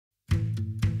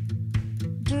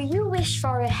Do you wish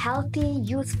for a healthy,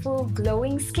 youthful,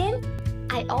 glowing skin?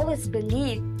 I always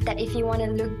believe that if you want to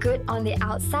look good on the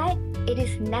outside, it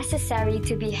is necessary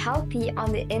to be healthy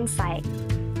on the inside.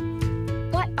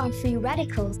 What are free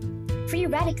radicals? Free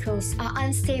radicals are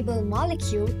unstable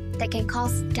molecules that can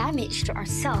cause damage to our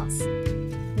cells.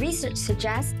 Research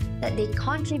suggests that they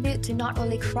contribute to not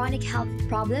only chronic health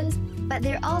problems, but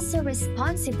they're also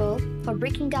responsible for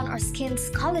breaking down our skin's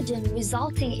collagen,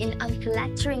 resulting in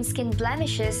unflattering skin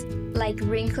blemishes like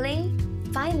wrinkling,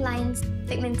 fine lines,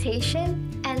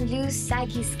 pigmentation, and loose,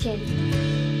 saggy skin.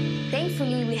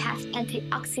 Thankfully, we have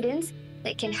antioxidants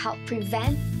that can help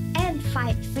prevent and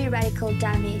fight free radical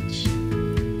damage.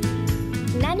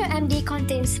 NanoMD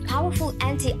contains powerful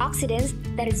antioxidants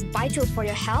that is vital for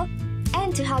your health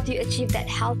and to help you achieve that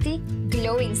healthy,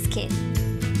 glowing skin.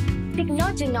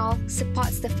 Pycnogenol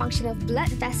supports the function of blood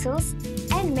vessels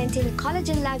and maintains a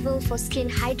collagen level for skin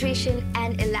hydration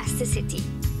and elasticity.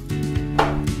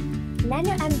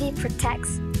 NanoMD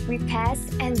protects, repairs,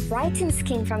 and brightens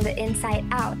skin from the inside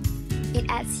out. It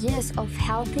adds years of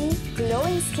healthy,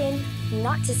 glowing skin,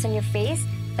 not just on your face,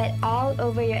 but all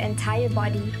over your entire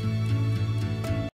body.